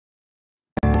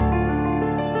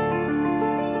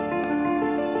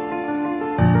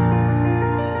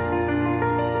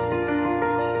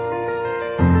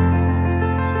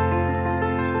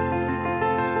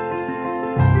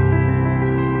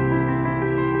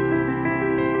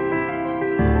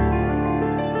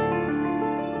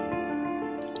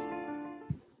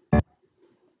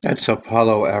That's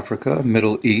Apollo Africa,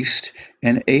 Middle East,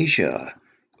 and Asia.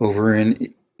 Over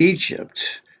in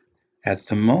Egypt at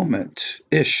the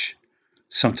moment-ish,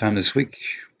 sometime this week.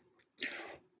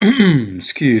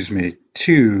 Excuse me,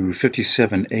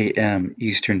 2:57 a.m.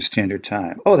 Eastern Standard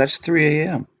Time. Oh, that's 3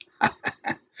 a.m.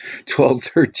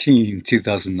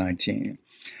 12/13/2019.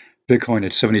 Bitcoin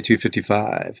at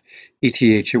 72.55, ETH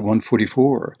at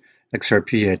 144,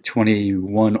 XRP at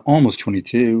 21, almost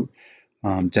 22.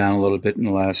 Down a little bit in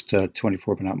the last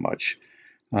 24, but not much.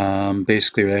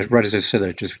 Basically, right as I said,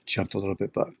 it just jumped a little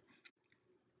bit. But when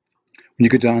you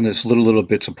go down this little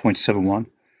bits of 0.71,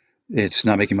 it's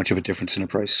not making much of a difference in the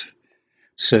price.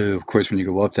 So, of course, when you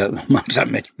go up that much, it's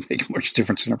not making much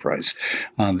difference in the price.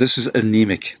 This is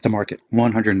anemic, the market,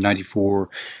 194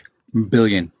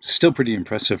 billion. Still pretty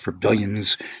impressive for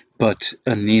billions, but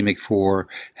anemic for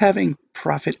having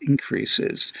profit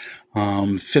increases.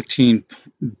 15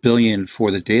 billion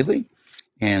for the daily,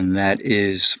 and that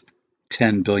is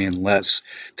 10 billion less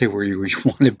than where you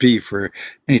want to be for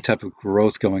any type of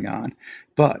growth going on.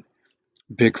 But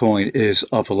Bitcoin is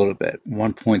up a little bit,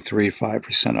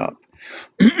 1.35% up.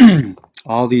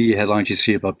 All the headlines you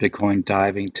see about Bitcoin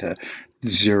diving to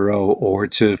 0 or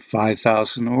to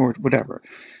 5,000 or whatever.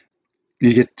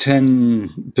 You get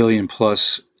 10 billion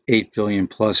plus, 8 billion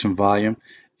plus in volume.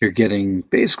 You're getting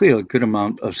basically a good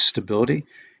amount of stability.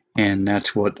 And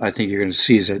that's what I think you're going to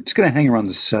see, is that it's going to hang around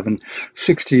the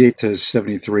 68 to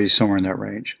 73, somewhere in that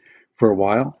range for a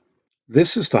while.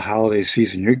 This is the holiday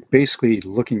season. You're basically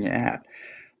looking at,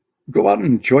 go out and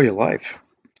enjoy your life.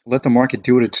 Let the market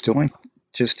do what it's doing.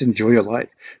 Just enjoy your life.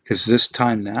 Because this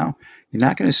time now, you're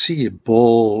not going to see a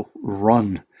bull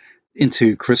run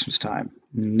into Christmas time.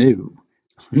 No.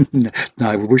 Now,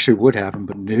 I wish it would happen,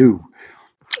 but no.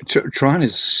 Tron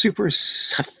is super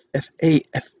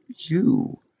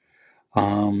FAFU.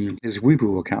 His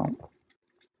Weibo account.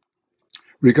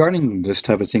 Regarding this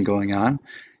type of thing going on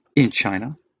in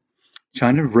China,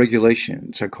 China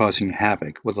regulations are causing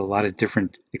havoc with a lot of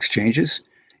different exchanges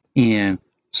and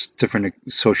different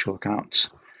social accounts.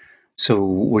 So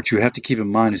what you have to keep in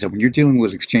mind is that when you're dealing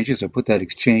with exchanges, I put that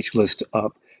exchange list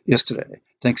up yesterday,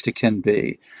 thanks to Ken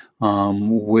B,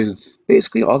 with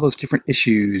basically all those different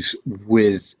issues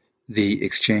with the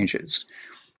exchanges.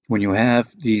 When you have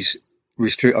these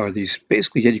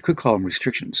basically, yeah, you could call them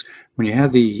restrictions. When you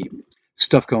have the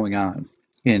stuff going on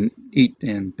in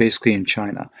basically in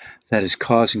China that is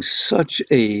causing such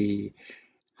a,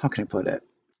 how can I put it,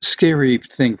 scary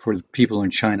thing for the people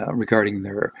in China regarding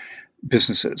their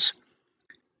businesses.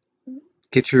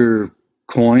 Get your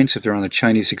coins, if they're on the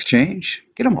Chinese exchange,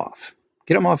 get them off.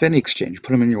 Get them off any exchange.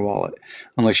 Put them in your wallet,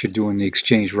 unless you're doing the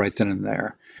exchange right then and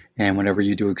there. And whenever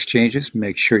you do exchanges,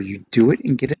 make sure you do it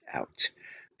and get it out.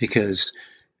 Because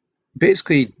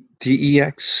basically,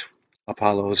 DEX,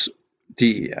 Apollo's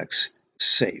DEX,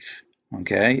 safe.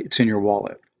 Okay? It's in your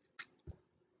wallet.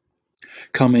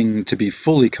 Coming to be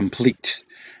fully complete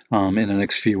in the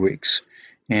next few weeks.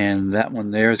 And that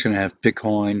one there is going to have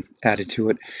Bitcoin added to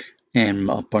it and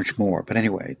a bunch more. But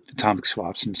anyway, atomic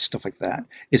swaps and stuff like that.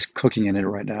 It's cooking in it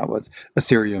right now with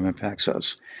Ethereum and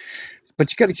Paxos.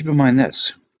 But you got to keep in mind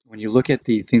this. When you look at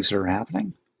the things that are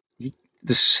happening,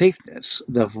 the safeness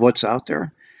of what's out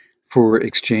there for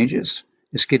exchanges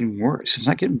is getting worse. It's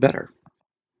not getting better.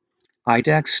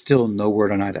 IDAX, still no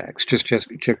word on IDAX. Just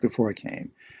checked before I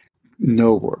came.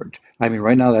 No word. I mean,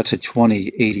 right now that's at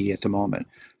 2080 at the moment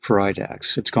for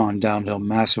IDAX. It's gone downhill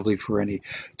massively for any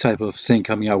type of thing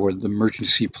coming out where the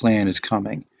emergency plan is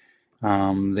coming.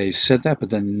 They said that, but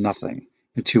then nothing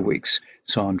in 2 weeks.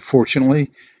 So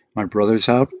unfortunately, my brother's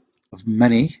out of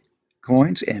many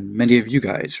coins, and many of you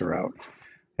guys are out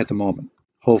at the moment.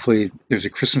 Hopefully, there's a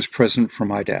Christmas present from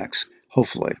IDAX.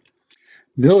 Hopefully.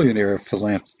 Millionaire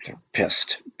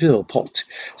philanthropist Bill Pult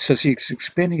says he's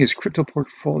expanding his crypto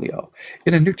portfolio.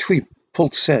 In a new tweet,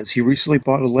 Pult says he recently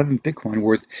bought 11 Bitcoin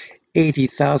worth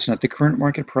 $80,000 at the current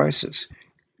market prices.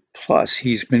 Plus,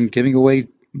 he's been giving away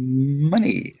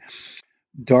money.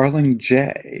 Darling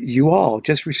J, you all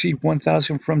just received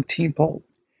 1,000 from Team Pult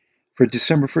for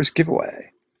December 1st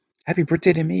giveaway. Happy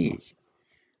birthday to me.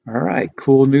 All right,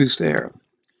 cool news there.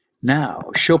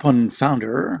 Now, Chopin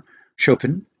founder,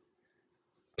 Chopin,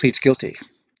 pleads guilty.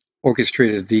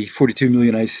 Orchestrated the 42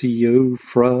 million ICO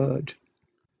fraud.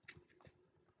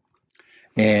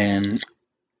 And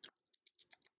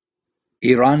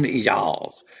Iran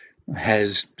Iyal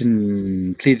has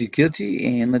been pleaded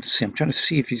guilty, and let's see, I'm trying to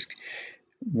see if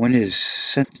when his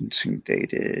sentencing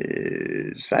date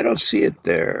is. I don't see it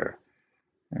there,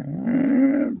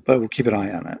 but we'll keep an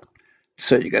eye on it.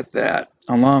 So you got that,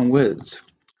 along with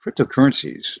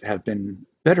cryptocurrencies have been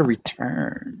better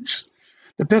returns.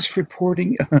 the best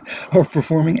reporting or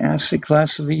performing asset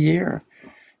class of the year.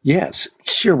 Yes,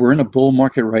 sure, we're in a bull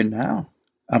market right now.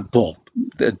 A bull,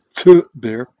 the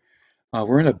bear.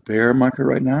 We're in a bear market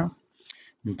right now,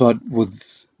 but with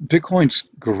Bitcoin's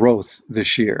growth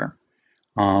this year,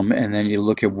 and then you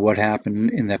look at what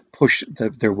happened in that push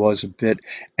that there was a bit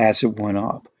as it went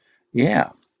up.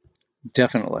 Yeah,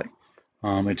 definitely.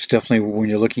 It's definitely when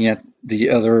you're looking at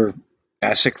the other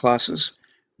asset classes,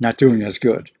 not doing as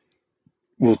good.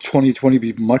 Will 2020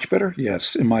 be much better?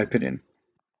 Yes, in my opinion.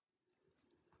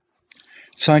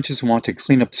 Scientists want to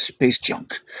clean up space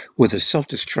junk with a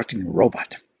self-destructing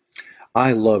robot.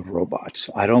 I love robots.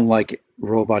 I don't like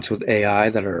robots with AI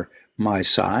that are my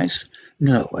size.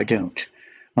 No, I don't.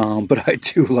 But I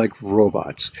do like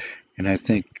robots. And I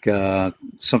think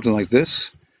something like this,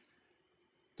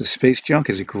 the space junk,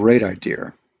 is a great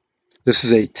idea. This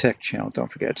is a tech channel,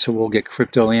 don't forget. So we'll get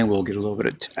crypto and we'll get a little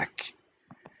bit of tech.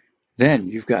 Then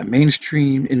you've got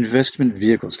mainstream investment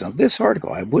vehicles. Now, this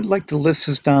article, I would like to list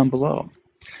this down below.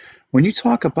 When you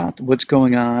talk about what's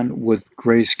going on with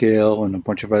Grayscale and a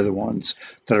bunch of other ones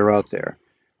that are out there,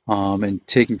 and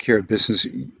taking care of business,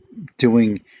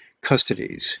 doing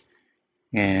custodies,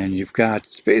 and you've got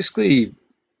basically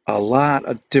a lot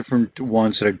of different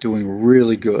ones that are doing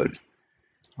really good,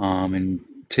 and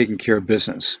taking care of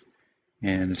business.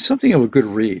 And it's something of a good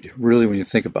read, really, when you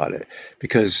think about it.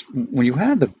 Because when you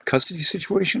have the custody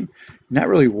situation, you're not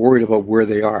really worried about where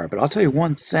they are. But I'll tell you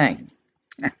one thing.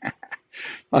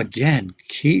 Again,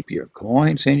 keep your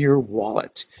coins in your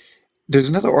wallet. There's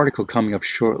another article coming up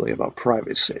shortly about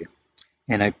privacy.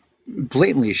 And I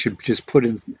blatantly should just put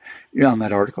in on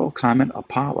that article, comment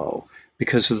Apollo,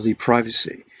 because of the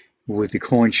privacy with the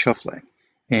coin shuffling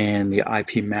and the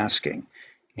IP masking.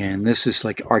 And this is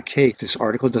like archaic. This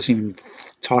article doesn't even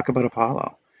talk about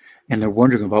Apollo. And they're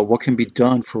wondering about what can be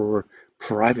done for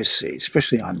privacy,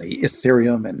 especially on the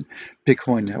Ethereum and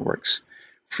Bitcoin networks.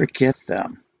 Forget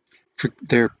them. For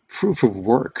their proof of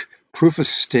work, proof of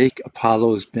stake,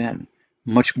 Apollo has been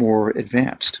much more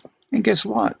advanced. And guess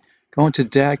what? Going to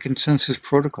DAG consensus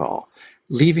protocol,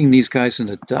 leaving these guys in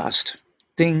the dust.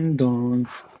 Ding dong.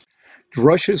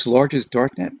 Russia's largest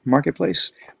darknet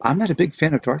marketplace. I'm not a big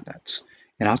fan of darknets.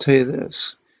 And I'll tell you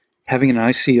this, having an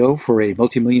ICO for a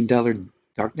multi-million-dollar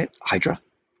darknet, Hydra,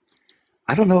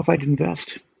 I don't know if I'd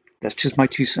invest. That's just my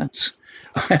 2 cents.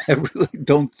 I really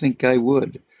don't think I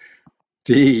would.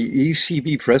 The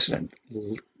ECB president,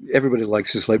 everybody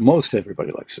likes this lady, most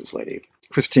everybody likes this lady,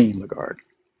 Christine Lagarde.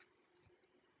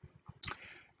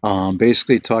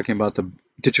 Basically talking about the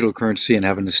digital currency and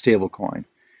having a stable coin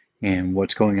and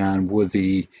what's going on with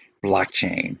the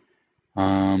blockchain.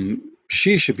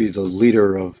 She should be the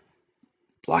leader of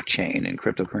blockchain and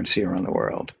cryptocurrency around the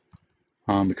world,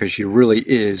 because she really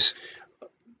is,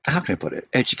 how can I put it,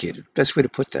 educated. Best way to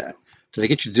put that. Did I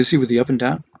get you dizzy with the up and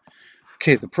down?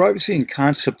 Okay, the privacy and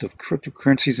concept of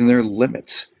cryptocurrencies and their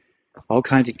limits. All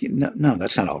kinds of, no,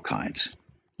 that's not all kinds.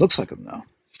 Looks like them though.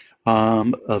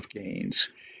 Of gains.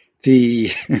 The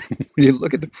when you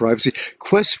look at the privacy,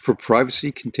 quest for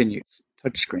privacy continues.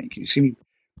 Touch screen. Can you see me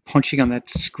punching on that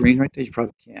screen right there? You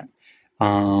probably can't.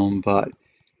 But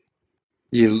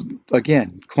you,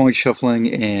 again, coin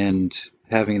shuffling and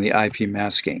having the IP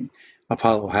masking.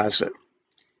 Apollo has it.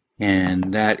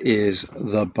 And that is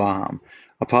the bomb.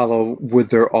 Apollo with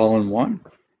their all-in-one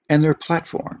and their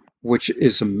platform, which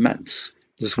is immense.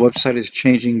 This website is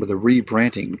changing with a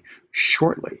rebranding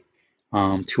shortly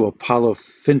to Apollo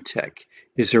FinTech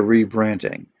is a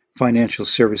rebranding. Financial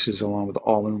services along with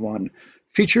all-in-one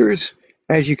features,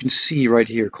 as you can see right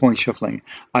here, coin shuffling,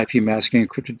 IP masking,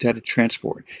 encrypted data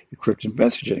transport, encrypted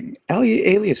messaging,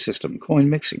 alias system, coin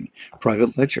mixing,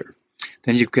 private ledger.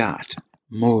 Then you've got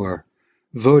more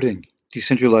voting,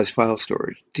 decentralized file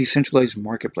storage, decentralized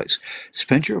marketplace.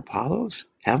 Spend your Apollos,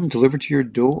 have them delivered to your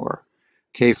door.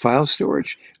 Okay, file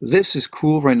storage. This is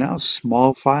cool right now,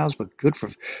 small files, but good for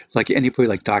like anybody,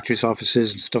 like doctor's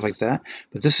offices and stuff like that.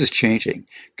 But this is changing.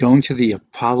 Going to the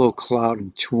Apollo Cloud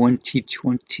in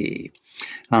 2020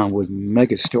 with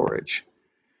mega storage.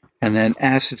 And then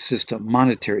asset system,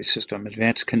 monetary system,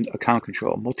 advanced account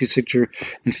control, multi-signature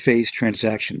and phase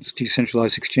transactions,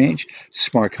 decentralized exchange,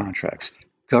 smart contracts,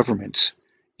 governments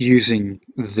using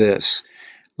this.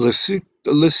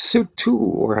 Lesotho,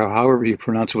 or however you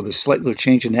pronounce it, with a slight little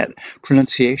change in that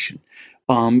pronunciation,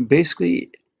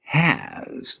 basically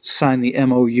has signed the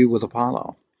MOU with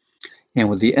Apollo. And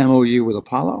with the MOU with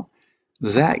Apollo,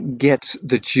 that gets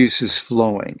the juices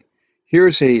flowing.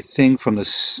 Here's a thing from the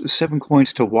 7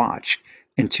 coins to watch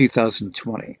in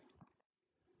 2020.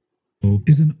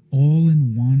 is an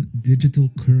all-in-one digital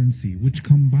currency which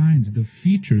combines the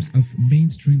features of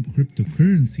mainstream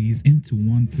cryptocurrencies into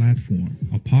one platform.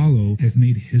 Apollo has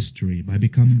made history by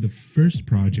becoming the first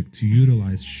project to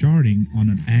utilize sharding on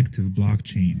an active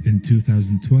blockchain. In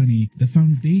 2020, the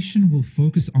foundation will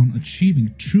focus on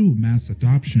achieving true mass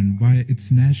adoption via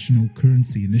its national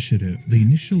currency initiative. The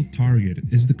initial target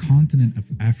is the continent of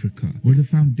Africa, where the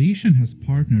foundation has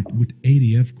partnered with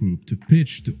ADF Group to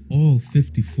pitch to all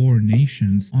 54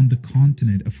 nations on the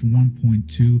continent of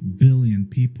 1.2 billion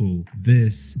people.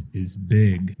 This is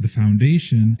big. The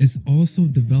foundation is also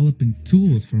developing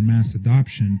tools for mass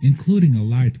adoption, including a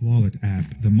light wallet app.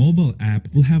 The mobile app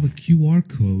will have a QR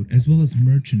code as well as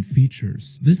merchant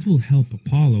features. This will help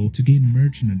Apollo to gain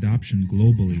merchant adoption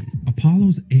globally.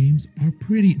 Apollo's aims are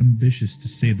pretty ambitious, to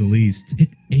say the least. It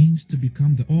aims to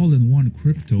become the all-in-one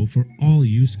crypto for all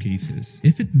use cases.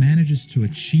 If it manages to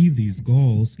achieve these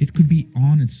goals, it could be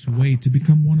on its way to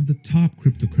become one of the top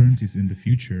cryptocurrencies in the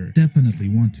future. Definitely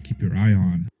one to keep your eye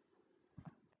on.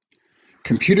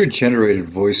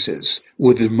 Computer-generated voices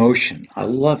with emotion. I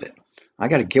love it. I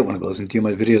got to get one of those and do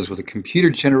my videos with a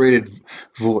computer-generated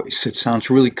voice. It sounds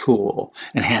really cool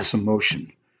and has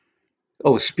emotion.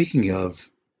 Oh, speaking of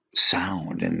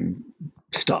sound and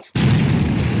stuff.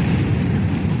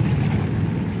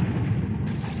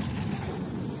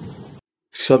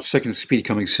 Sub-second speed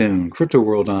coming soon. Crypto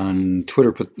World on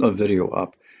Twitter put a video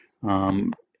up.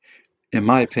 In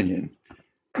my opinion,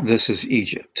 this is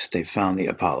Egypt. They found the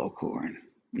Apollo coin.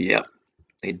 Yep.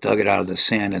 They dug it out of the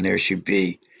sand and there she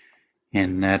be.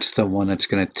 And that's the one that's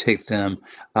going to take them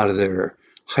out of their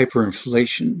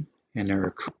hyperinflation and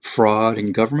their fraud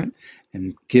in government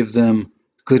and give them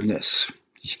goodness.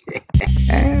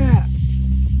 Yeah.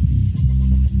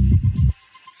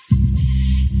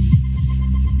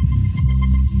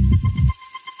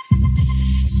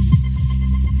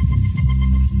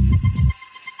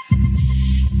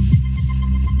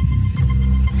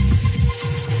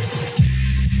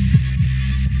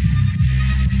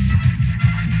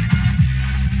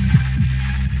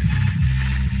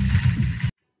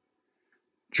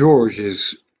 George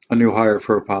is a new hire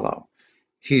for Apollo.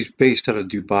 He's based out of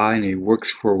Dubai and he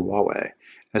works for Huawei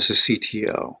as a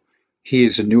CTO. He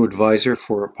is a new advisor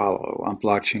for Apollo on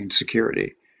blockchain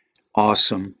security.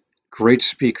 Awesome. Great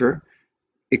speaker.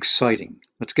 Exciting.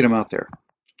 Let's get him out there.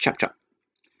 Chop chop.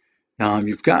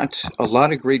 You've got a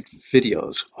lot of great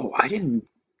videos.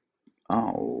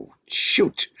 Oh,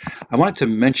 shoot. I wanted to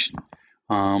mention,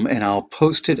 and I'll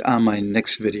post it on my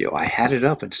next video. I had it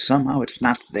up and somehow it's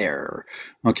not there.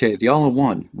 Okay, the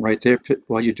all-in-one right there.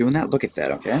 While you're doing that, look at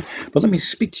that, okay? But let me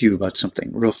speak to you about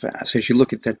something real fast as you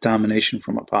look at that domination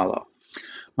from Apollo.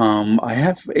 I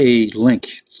have a link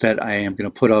that I am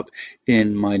going to put up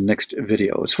in my next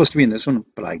video. It's supposed to be in this one,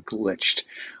 but I glitched.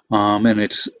 And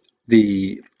it's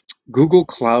the Google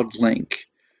Cloud link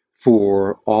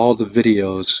for all the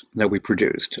videos that we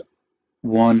produced.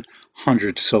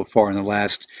 100 so far in the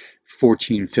last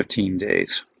 15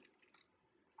 days.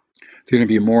 There's going to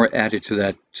be more added to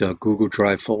that Google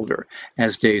Drive folder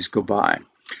as days go by.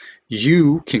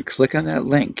 You can click on that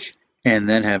link and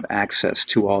then have access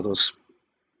to all those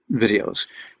videos.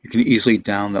 You can easily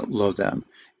download them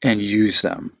and use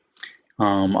them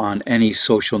on any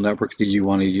social network that you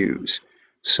want to use.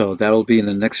 So that'll be in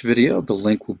the next video. The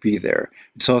link will be there.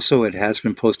 It has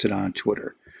been posted on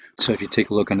Twitter. So if you take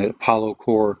a look on the Apollo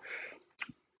Core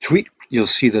tweet, you'll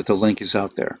see that the link is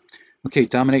out there. Okay,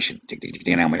 domination.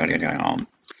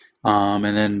 And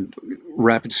then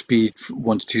rapid speed,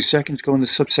 1 to 2 seconds, going to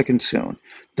sub-second soon.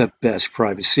 The best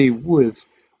privacy with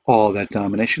all that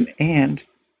domination and,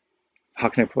 how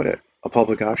can I put it, a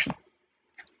public option.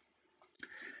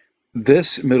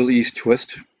 This Middle East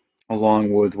twist,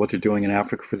 along with what they're doing in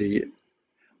Africa for the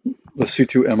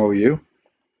Lesotho MOU,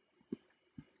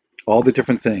 all the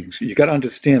different things. You got to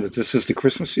understand that this is the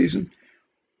Christmas season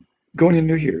going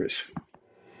into New Year's.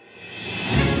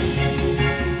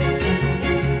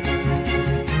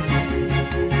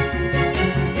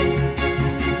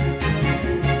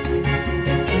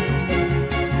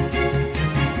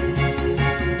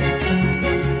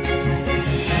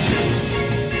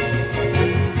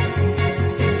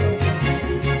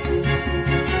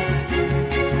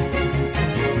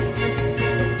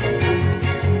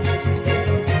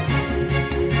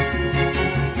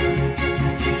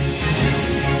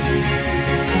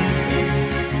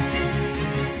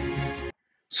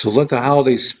 So let the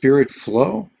holiday spirit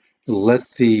flow. Let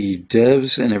the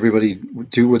devs and everybody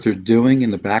do what they're doing in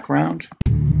the background.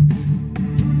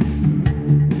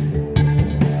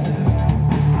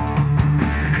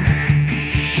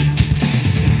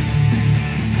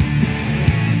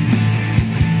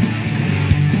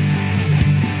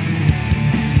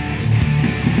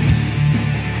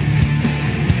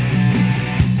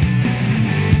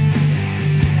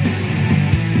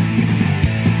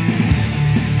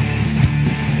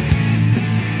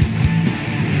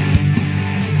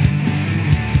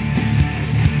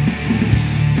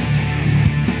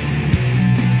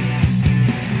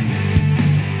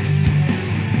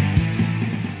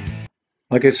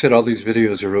 Like I said, all these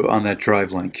videos are on that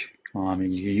drive link.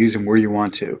 And you can use them where you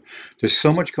want to. There's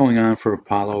so much going on for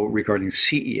Apollo regarding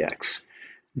CEX,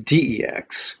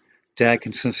 DEX, DAG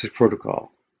Consensus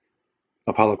Protocol,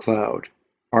 Apollo Cloud,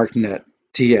 ARKNET,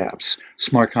 DApps,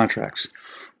 smart contracts.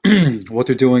 What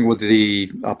they're doing with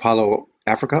the Apollo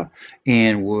Africa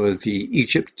and with the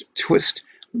Egypt twist,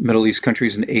 Middle East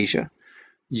countries and Asia.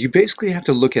 You basically have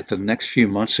to look at the next few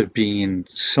months of being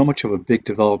so much of a big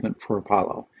development for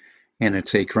Apollo. And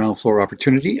it's a ground floor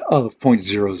opportunity of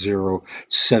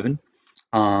 0.007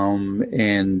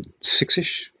 and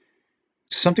 6-ish.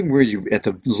 Something where you, at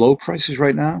the low prices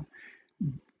right now,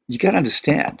 you got to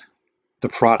understand the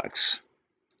products,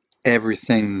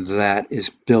 everything that is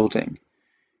building.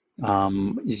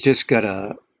 You just got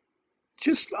to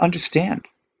understand.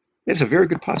 There's a very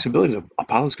good possibility that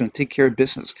Apollo's going to take care of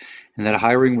business, and that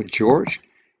hiring with George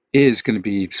is going to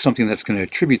be something that's going to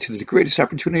attribute to the greatest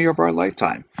opportunity of our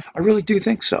lifetime. I really do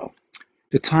think so.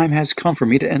 The time has come for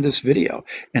me to end this video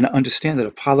and understand that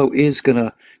Apollo is going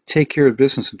to take care of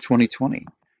business in 2020.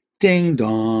 Ding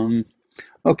dong.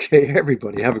 Okay,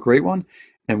 everybody, have a great one.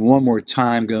 And one more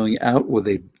time going out with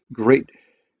a great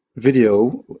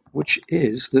video, which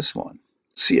is this one.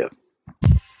 See ya.